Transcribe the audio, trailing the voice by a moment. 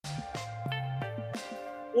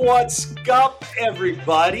What's up,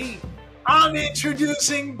 everybody? I'm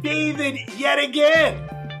introducing David yet again.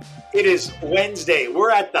 It is Wednesday.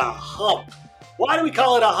 We're at the hump. Why do we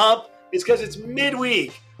call it a hump? It's because it's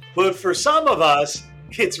midweek. But for some of us,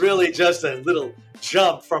 it's really just a little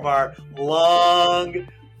jump from our long,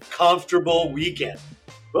 comfortable weekend.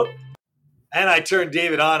 Whoop. And I turned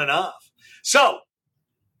David on and off. So,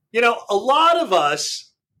 a lot of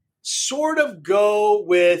us sort of go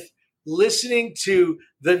with listening to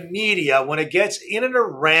the media when it gets in and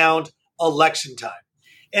around election time.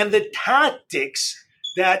 And the tactics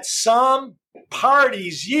that some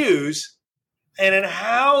parties use and in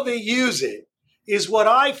how they use it is what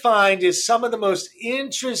I find is some of the most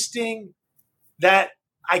interesting that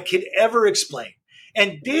I could ever explain.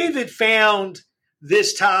 And David found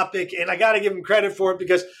this topic, and I got to give him credit for it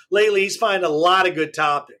because lately he's finding a lot of good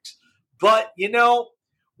topics. But,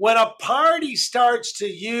 when a party starts to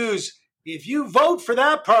use, if you vote for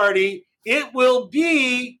that party, it will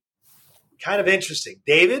be kind of interesting.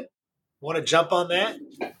 David, want to jump on that?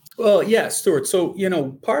 Well, yeah, Stuart. So,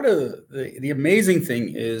 part of the amazing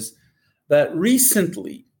thing is that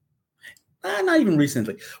recently, not even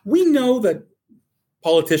recently, we know that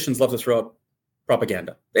politicians love to throw out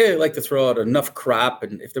propaganda. They like to throw out enough crap,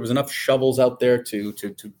 and if there was enough shovels out there to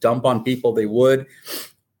dump on people, they would.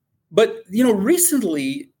 But,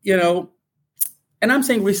 recently, and I'm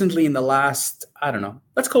saying recently in the last,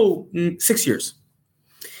 let's go 6 years.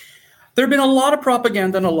 There have been a lot of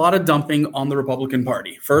propaganda and a lot of dumping on the Republican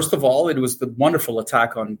Party. First of all, it was the wonderful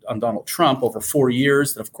attack on Donald Trump over 4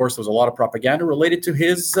 years. And of course, there was a lot of propaganda related to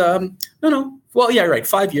his, 5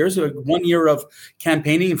 years, 1 year of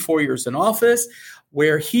campaigning and 4 years in office,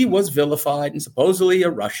 where he was vilified and supposedly a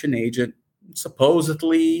Russian agent.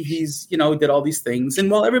 Supposedly he's, did all these things.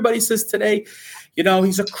 And while everybody says today,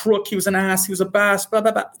 he's a crook, he was an ass, he was a bass, blah,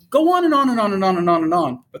 blah, blah. Go on and on and on and on and on and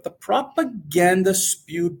on. But the propaganda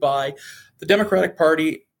spewed by the Democratic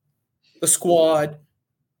Party, the Squad,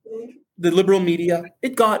 the liberal media,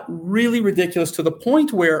 it got really ridiculous to the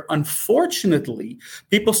point where, unfortunately,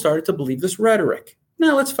 people started to believe this rhetoric.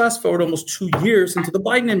 Now let's fast forward almost 2 years into the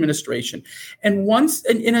Biden administration, and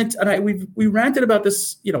we ranted about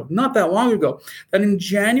this, not that long ago. That in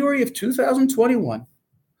January of 2021,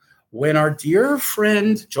 when our dear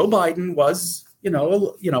friend Joe Biden was,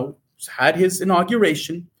 had his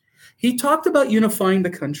inauguration, he talked about unifying the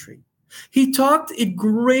country. He talked at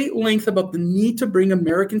great length about the need to bring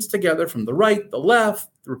Americans together from the right, the left,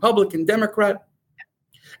 the Republican, Democrat,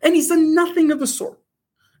 and he's done nothing of the sort.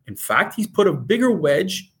 In fact, he's put a bigger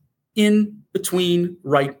wedge in between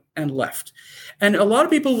right and left. And a lot of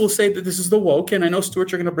people will say that this is the woke, and I know,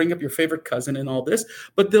 Stuart, you're going to bring up your favorite cousin and all this,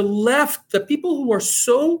 but the left, the people who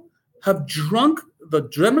have drunk the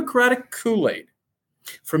Democratic Kool-Aid,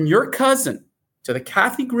 from your cousin to the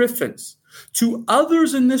Kathy Griffins to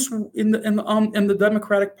others in the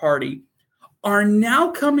Democratic Party, are now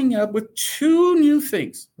coming up with two new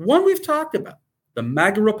things. One we've talked about. The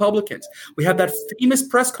MAGA Republicans. We had that famous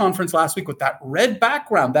press conference last week with that red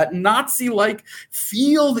background, that Nazi-like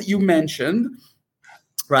feel that you mentioned,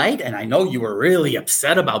 right? And I know you were really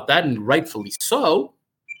upset about that, and rightfully so.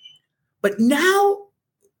 But now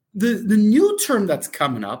the new term that's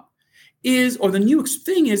coming up is, or the new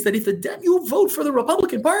thing is, that if you vote for the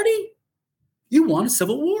Republican Party, you want a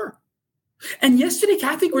civil war. And yesterday,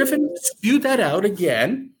 Kathy Griffin spewed that out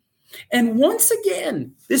again. And once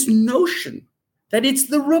again, this notion that it's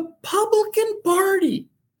the Republican Party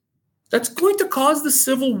that's going to cause the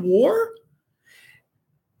Civil War.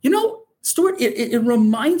 Stuart, it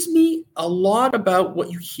reminds me a lot about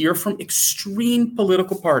what you hear from extreme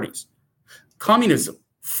political parties. Communism,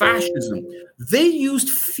 fascism, they used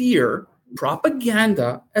fear,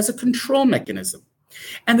 propaganda as a control mechanism.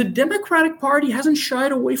 And the Democratic Party hasn't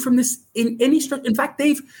shied away from this in any stretch. In fact,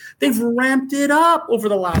 they've ramped it up over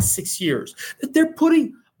the last 6 years. That they're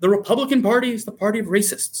putting the Republican Party is the party of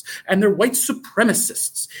racists, and they're white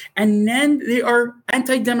supremacists. And then they are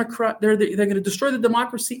anti-democrat. They're going to destroy the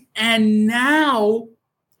democracy. And now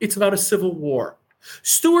it's about a civil war.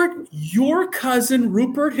 Stuart, your cousin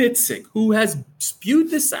Rupert Hitzig, who has spewed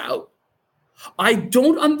this out, I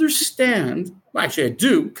don't understand. Actually, I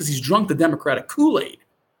do, because he's drunk the Democratic Kool-Aid.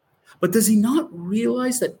 But does he not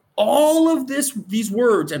realize that all of these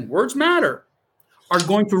words, and words matter, are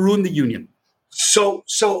going to ruin the union? So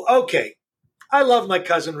okay. I love my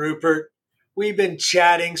cousin Rupert. We've been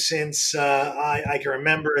chatting since I can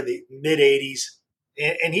remember in the mid-'80s,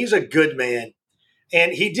 and he's a good man.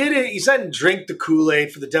 And he did it. He didn't drink the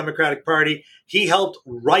Kool-Aid for the Democratic Party. He helped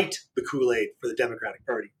write the Kool-Aid for the Democratic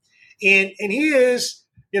Party. And he is,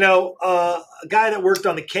 a guy that worked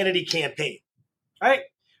on the Kennedy campaign, right?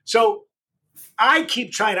 So I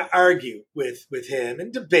keep trying to argue with him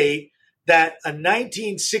and debate that a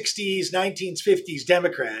 1960s, 1950s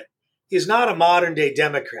Democrat is not a modern day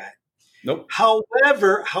Democrat. Nope.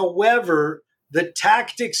 However, the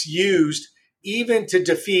tactics used even to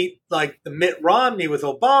defeat like the Mitt Romney with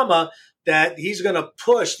Obama, that he's going to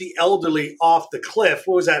push the elderly off the cliff.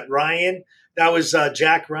 What was that, Ryan? That was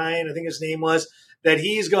Jack Ryan, I think his name was, that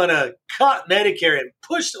he's going to cut Medicare and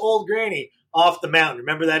push the old granny off the mountain.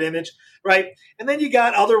 Remember that image? Right. And then you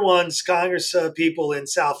got other ones, Congress people in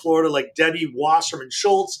South Florida, like Debbie Wasserman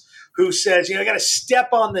Schultz, who says, you got to step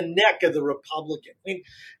on the neck of the Republican. I mean,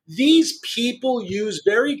 these people use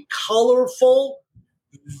very colorful,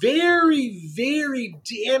 very, very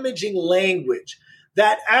damaging language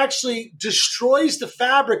that actually destroys the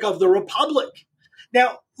fabric of the Republic.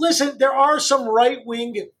 Now, listen, there are some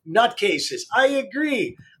right-wing nutcases. I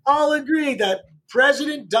agree. I'll agree that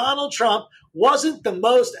President Donald Trump wasn't the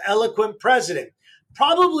most eloquent president,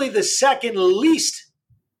 probably the second least,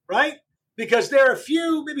 right? Because there are a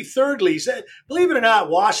few, maybe third least. Believe it or not,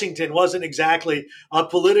 Washington wasn't exactly a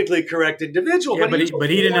politically correct individual. Yeah, but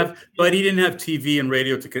he didn't have TV and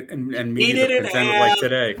radio and media to contend with like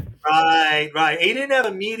today. Right. He didn't have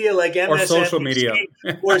a media like MSNBC or social media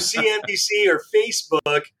or CNBC or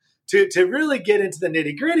Facebook to really get into the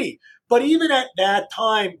nitty gritty. But even at that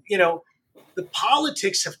time, the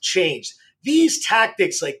politics have changed. These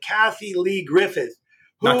tactics, like Kathy Lee Griffith,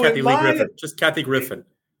 not Kathy Lee Griffin, just Kathy Griffin.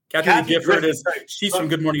 Kathy Lee Griffin she's from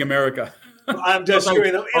Good Morning America. I'm just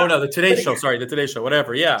hearing them. Oh no, the Today Show. Sorry, the Today Show.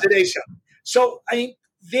 Whatever. Yeah, Today Show. So I mean,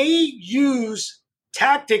 they use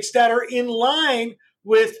tactics that are in line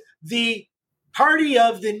with the party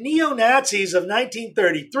of the neo-Nazis of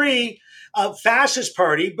 1933, fascist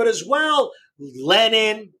party, but as well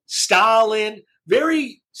Lenin, Stalin,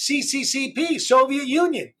 very CCCP, Soviet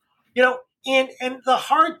Union. And the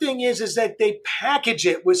hard thing is that they package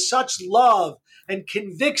it with such love and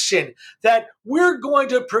conviction that we're going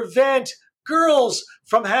to prevent girls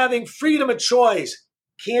from having freedom of choice.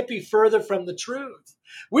 Can't be further from the truth.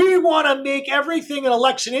 We want to make everything an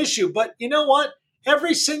election issue, but you know what?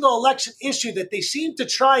 Every single election issue that they seem to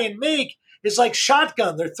try and make is like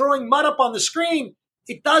shotgun. They're throwing mud up on the screen.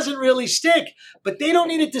 It doesn't really stick, but they don't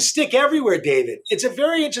need it to stick everywhere, David. It's a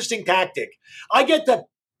very interesting tactic. I get to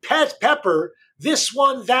pepper this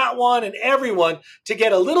one, that one, and everyone to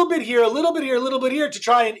get a little bit here, a little bit here, a little bit here to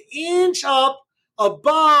try and inch up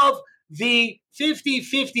above the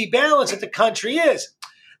 50-50 balance that the country is.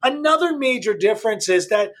 Another major difference is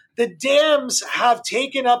that the Dems have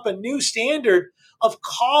taken up a new standard of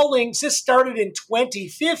calling, this started in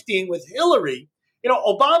 2015 with Hillary.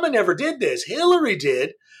 Obama never did this. Hillary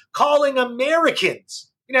did, calling Americans.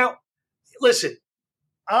 Listen,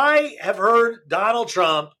 I have heard Donald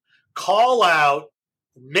Trump call out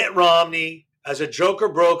Mitt Romney as a joker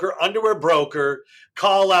broker, underwear broker,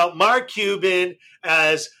 call out Mark Cuban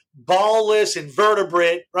as ballless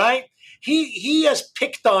invertebrate, right? He has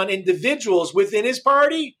picked on individuals within his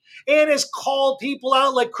party and has called people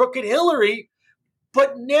out like Crooked Hillary,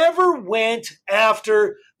 but never went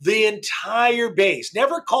after the entire base,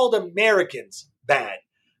 never called Americans bad,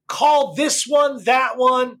 called this one, that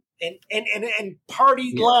one, and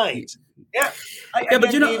party lines.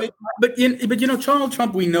 But Donald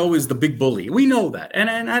Trump, we know, is the big bully. We know that, and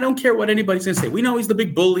I don't care what anybody's going to say. We know he's the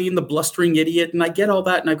big bully and the blustering idiot, and I get all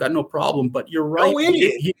that, and I've got no problem. But you're right. No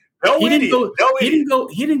idiot.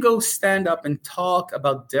 He didn't go stand up and talk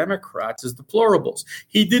about Democrats as deplorables.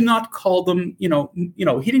 He did not call them, he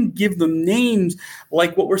didn't give them names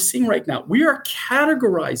like what we're seeing right now. We are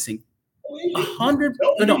categorizing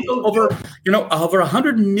over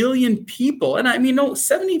 100 million people. And I mean,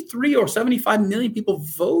 73 or 75 million people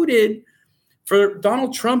voted for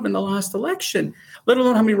Donald Trump in the last election, let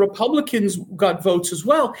alone how many Republicans got votes as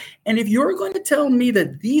well. And if you're going to tell me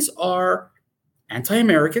that these are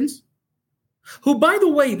anti-Americans, who, by the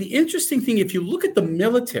way, the interesting thing, if you look at the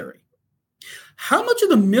military, how much of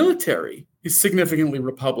the military is significantly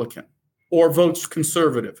Republican or votes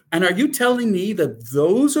conservative? And are you telling me that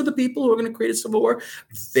those are the people who are going to create a civil war?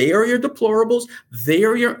 They are your deplorables. They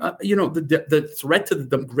are your, the threat to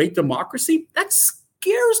the great democracy? That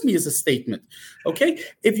scares me as a statement, okay?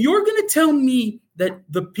 If you're going to tell me that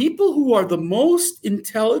the people who are the most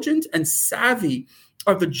intelligent and savvy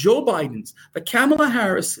are the Joe Bidens, the Kamala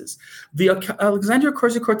Harrises, the Alexandria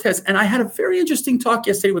Ocasio-Cortez. And I had a very interesting talk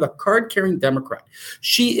yesterday with a card-carrying Democrat.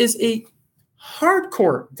 She is a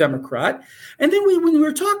hardcore Democrat. And then when we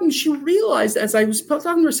were talking, she realized, as I was talking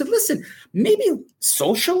to her, I said, listen, maybe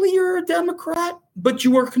socially you're a Democrat, but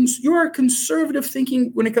you are conservative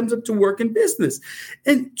thinking when it comes up to work and business.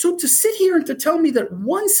 And so to sit here and to tell me that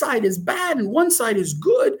one side is bad and one side is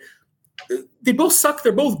good, they both suck,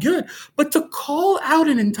 they're both good. But to call out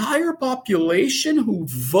an entire population who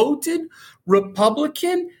voted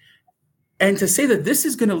Republican and to say that this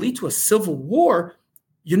is going to lead to a civil war,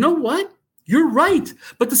 you know what? You're right.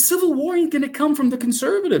 But the civil war ain't going to come from the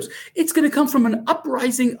conservatives. It's going to come from an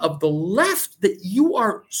uprising of the left that you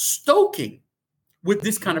are stoking with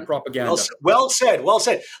this kind of propaganda. Well said. Well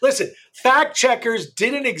said. Listen, fact checkers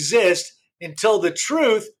didn't exist until the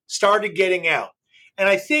truth started getting out. And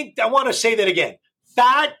I think I want to say that again.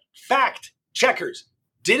 Fact checkers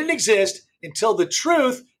didn't exist until the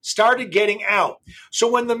truth started getting out. So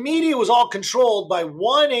when the media was all controlled by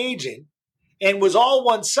one agent and was all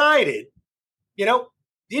one-sided, you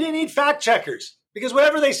didn't need fact checkers because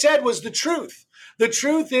whatever they said was the truth. The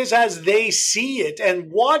truth is as they see it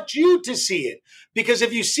and want you to see it. Because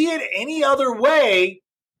if you see it any other way,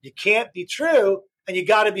 you can't be true and you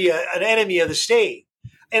got to be an enemy of the state.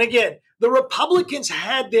 And again, the Republicans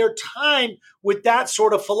had their time with that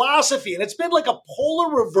sort of philosophy. And it's been like a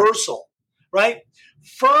polar reversal, right?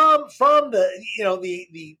 From the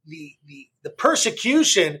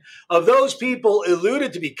persecution of those people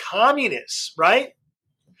alluded to be communists, right?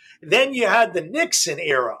 Then you had the Nixon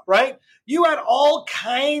era, right? You had all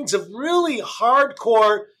kinds of really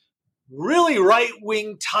hardcore, really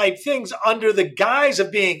right-wing type things under the guise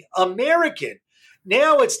of being American.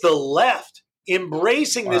 Now it's the left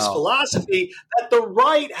embracing this philosophy that the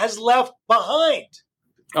right has left behind.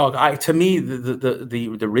 Oh, to me,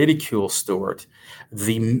 the ridicule, Stuart,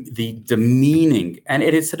 the demeaning, and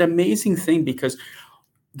it is an amazing thing because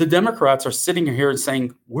the Democrats are sitting here and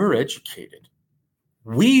saying, we're educated.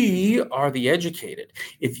 We are the educated.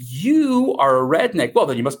 If you are a redneck, well,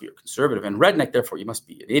 then you must be a conservative, and redneck, therefore, you must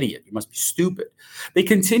be an idiot. You must be stupid. They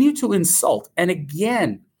continue to insult. And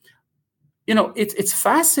again, it's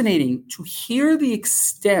fascinating to hear the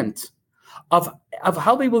extent of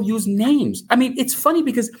how they will use names. I mean, it's funny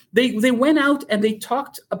because they went out and they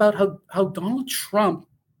talked about how Donald Trump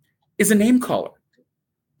is a name caller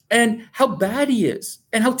and how bad he is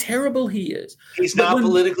and how terrible he is. He's not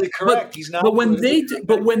politically correct. But when they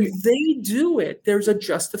do it, there's a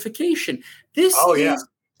justification. This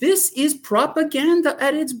is propaganda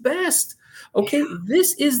at its best. Okay,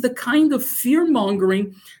 this is the kind of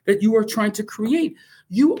fear-mongering that you are trying to create.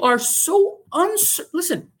 You are so uncertain.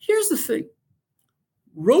 Listen, here's the thing.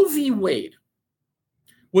 Roe v. Wade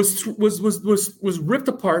was ripped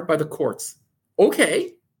apart by the courts.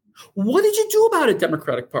 Okay, what did you do about it,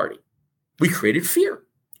 Democratic Party? We created fear.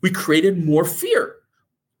 We created more fear.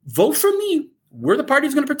 Vote for me. We're the party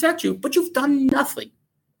who's going to protect you, but you've done nothing.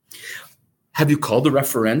 Have you called a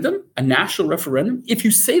referendum, a national referendum? If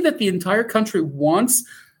you say that the entire country wants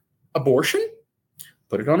abortion,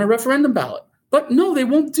 put it on a referendum ballot. But no, they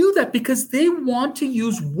won't do that because they want to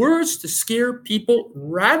use words to scare people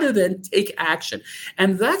rather than take action.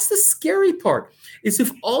 And that's the scary part, is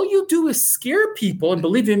if all you do is scare people, and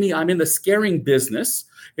believe me, I'm in the scaring business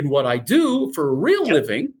in what I do for a real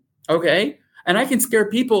living, okay? And I can scare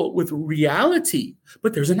people with reality,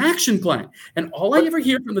 but there's an action plan. And all I ever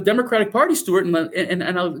hear from the Democratic Party, Stuart, and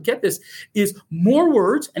I'll get this, is more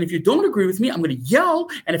words. And if you don't agree with me, I'm going to yell.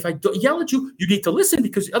 And if I yell at you, you need to listen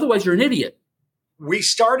because otherwise you're an idiot. We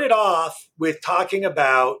started off with talking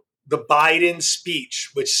about the Biden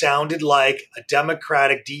speech, which sounded like a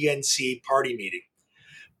Democratic DNC party meeting.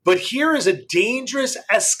 But here is a dangerous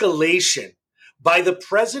escalation by the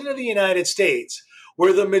President of the United States,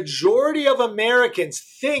 where the majority of Americans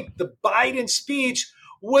think the Biden speech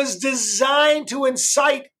was designed to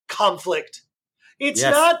incite conflict. It's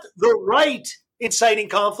not the right inciting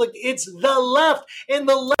conflict. It's the left. And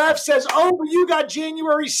the left says, oh, you got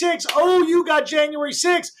January 6th. Oh, you got January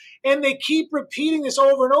 6th. And they keep repeating this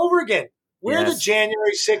over and over again. Where are the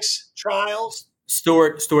January 6th trials?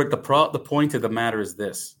 Stuart, the point of the matter is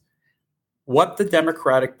this. What the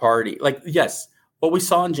Democratic Party, what we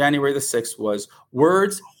saw on January the 6th was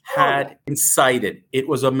words had incited. It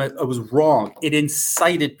was wrong. It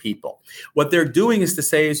incited people. What they're doing is to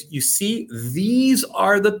say is, you see, these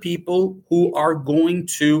are the people who are going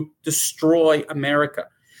to destroy America.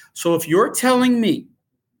 So if you're telling me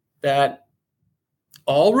that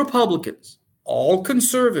all Republicans, all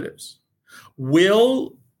conservatives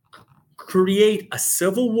will create a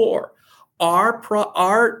civil war,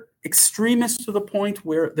 are extremists to the point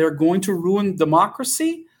where they're going to ruin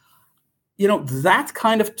democracy, that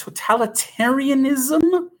kind of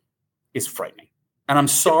totalitarianism is frightening. And I'm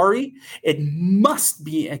sorry, it must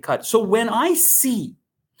be a cut. So when I see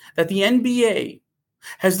that the NBA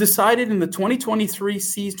has decided in the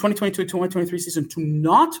 2022-2023 season to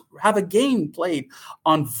not have a game played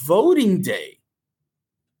on voting day,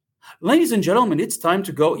 ladies and gentlemen, it's time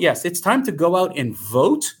to go. Yes, it's time to go out and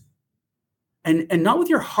vote, and not with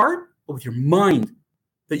your heart, but with your mind.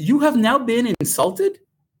 That you have now been insulted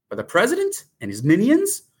by the president and his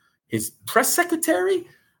minions, his press secretary,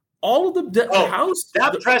 all of the House.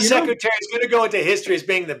 That press secretary is going to go into history as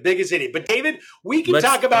being the biggest idiot. But David, we can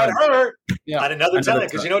talk about her at another time,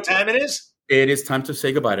 because you know what time it is? It is time to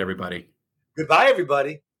say goodbye to everybody. Goodbye,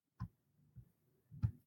 everybody.